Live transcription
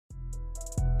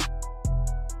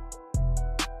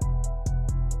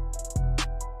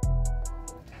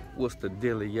What's the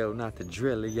dealio? Not the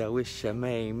drillio, it's your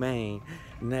main man.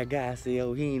 Adidas,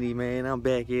 Heaney, man. I'm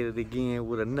back at it again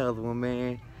with another one,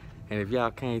 man. And if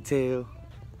y'all can't tell,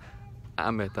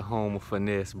 I'm at the home of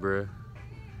finesse, bruh.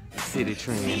 Citi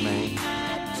Trend, man.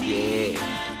 Yeah.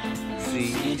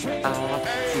 C-I-T-I.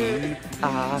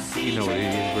 You know what it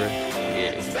is, bruh.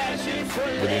 Yeah.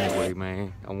 But anyway,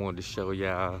 man, I wanted to show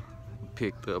y'all.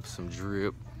 Picked up some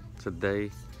drip today.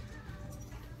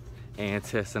 And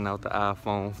testing out the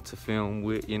iPhone to film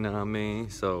with, you know what I mean?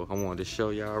 So I wanted to show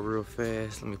y'all real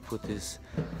fast. Let me put this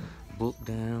book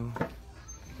down.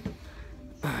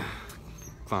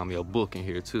 Find me a book in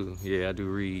here too. Yeah, I do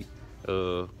read.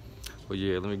 But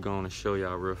yeah, let me go on and show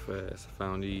y'all real fast. I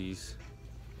found these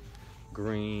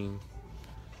green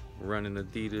running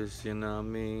Adidas, you know what I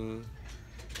mean?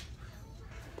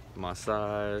 My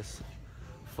size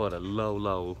for the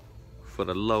low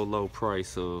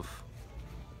price of,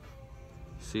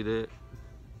 see that?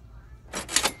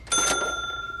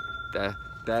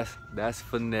 That's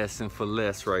finesse and for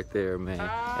less right there, man.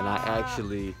 And I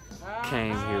actually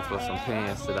came here for some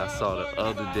pants that I saw the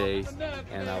other day,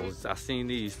 and I seen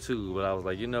these too, but I was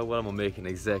like, you know what? I'm gonna make an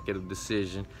executive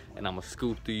decision, and I'm gonna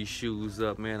scoop these shoes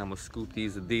up, man. I'm gonna scoop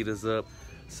these Adidas up.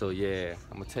 So yeah,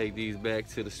 I'm gonna take these back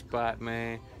to the spot,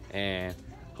 man, and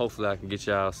hopefully I can get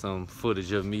y'all some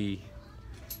footage of me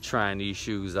trying these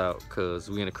shoes out, cause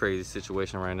we in a crazy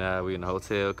situation right now. We in the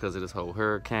hotel cause of this whole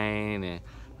hurricane and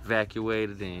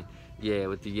evacuated, and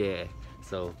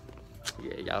so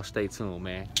yeah, y'all stay tuned,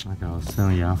 man. Like I was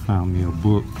telling y'all, I found me a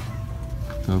book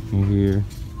up in here.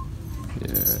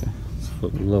 Yeah, it's for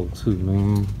the low too,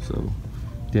 man. So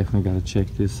definitely gotta check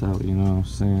this out, you know what I'm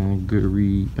saying? Good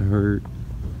read, I heard.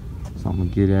 So I'm gonna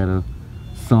get at a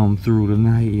thumb through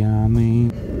tonight, you know what I mean?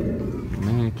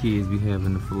 Man, kids be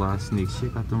having the fly sneaks.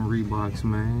 Check out them Reeboks,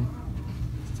 man.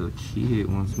 It's the kid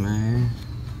ones, man.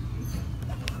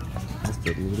 That's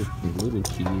the little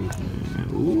kid, man.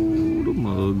 Ooh, the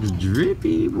mugs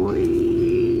drippy,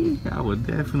 boy. I would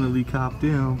definitely cop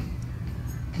them.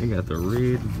 They got the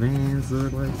red Vans or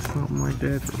like something like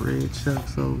that. The red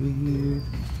Chucks over here.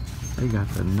 They got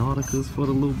the Nauticas for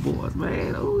the little boys,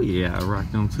 man. Oh yeah, I rock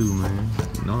them too, man.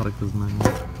 Nauticas, man.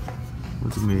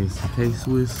 What's the miss?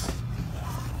 K-Swiss.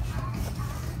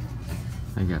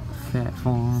 I got the Fat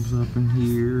Farms up in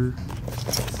here.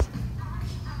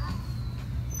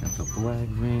 Got the black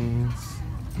Vans,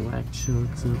 black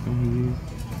Chucks up in here.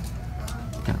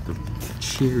 Got the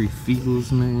cherry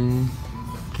Feels, man.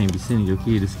 Can't be sending your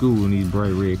kid to school in these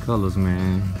bright red colors,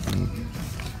 man.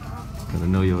 Gotta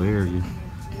know your area.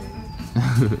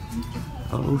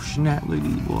 Oh snap, look at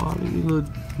these boy. Look at these little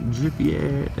drippy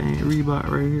ass thing Reebok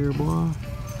right here, boy.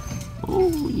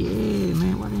 Oh yeah,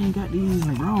 man, why they ain't got these in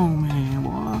the grown man,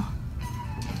 boy?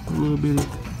 A little bitty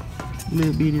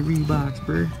Reeboks,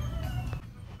 bruh.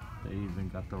 They even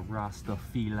got the Rasta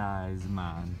Feelers,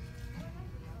 man.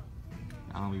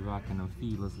 I don't be rocking them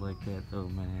feelers like that though,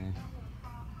 man.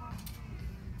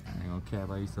 I ain't gonna cap,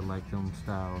 I used to like them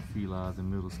style of feelers in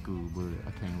middle school, but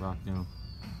I can't rock them.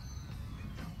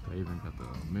 They even got the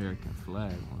American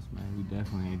flag ones, man. We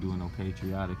definitely ain't doing no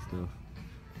patriotic stuff.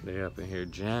 They up in here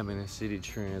jamming in Citi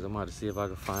Trends. I'm about to see if I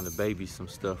can find the baby some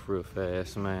stuff real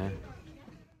fast, man.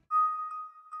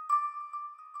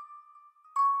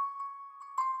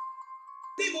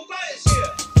 People play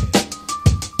shit.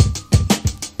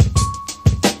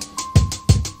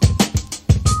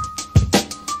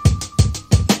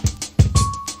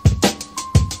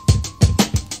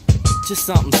 Just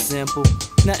something simple,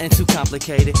 nothing too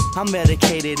complicated. I'm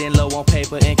medicated and low on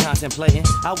paper and contemplating.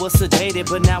 I was sedated,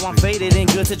 but now I'm faded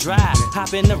and good to drive.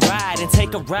 Hop in the ride and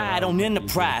take a ride on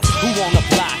Enterprise. Who on the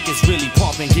block is really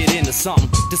pumping? Get into something.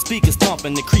 The speakers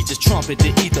thumping, the creatures trumpet, the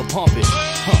ether pumping.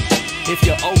 If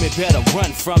you owe me, better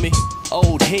run from me.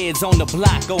 Old heads on the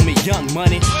block owe me young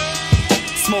money.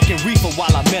 Smoking reefer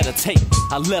while I meditate.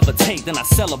 I levitate, then I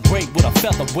celebrate with a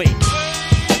featherweight.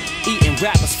 Eating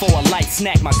rappers for a light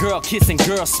snack. My girl kissing,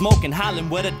 girl smoking,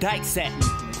 hollering where the dykes at.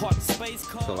 Park the space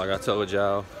car. So like I told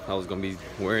y'all, I was gonna be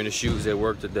wearing the shoes at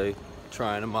work today,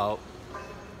 trying them out.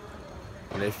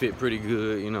 And they fit pretty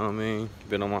good, you know what I mean?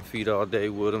 Been on my feet all day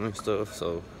with them and stuff,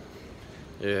 so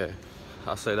yeah.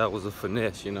 I say that was a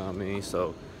finesse, you know what I mean?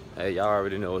 So, hey, y'all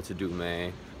already know what to do,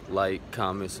 man. Like,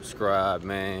 comment, subscribe,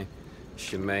 man.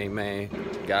 It's your main man,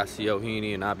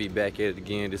 Adidas, and I'll be back at it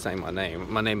again. This ain't my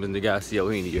name. My name is Adidas,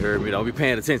 you heard me? Don't be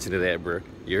paying attention to that, bro.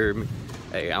 You heard me?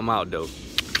 Hey, I'm out, though.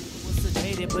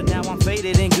 But now I'm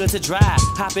faded and good to drive.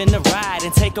 Hop in the ride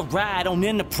and take a ride on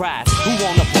Enterprise. Who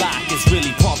on the block is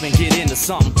really pumping? Get into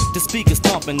something. The speakers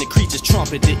thumping, the creatures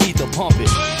trumpet, the ether pumping.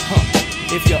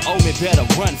 If you owe me, better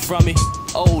run from me.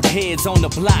 Old heads on the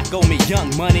block owe me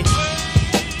young money.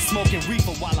 Smoking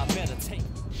reefer while I meditate.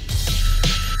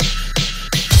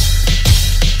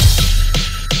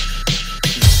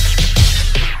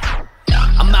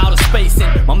 I'm out of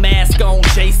spacing, my mask on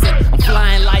Jason. I'm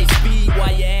flying light speed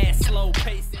while your ass slow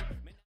pacing.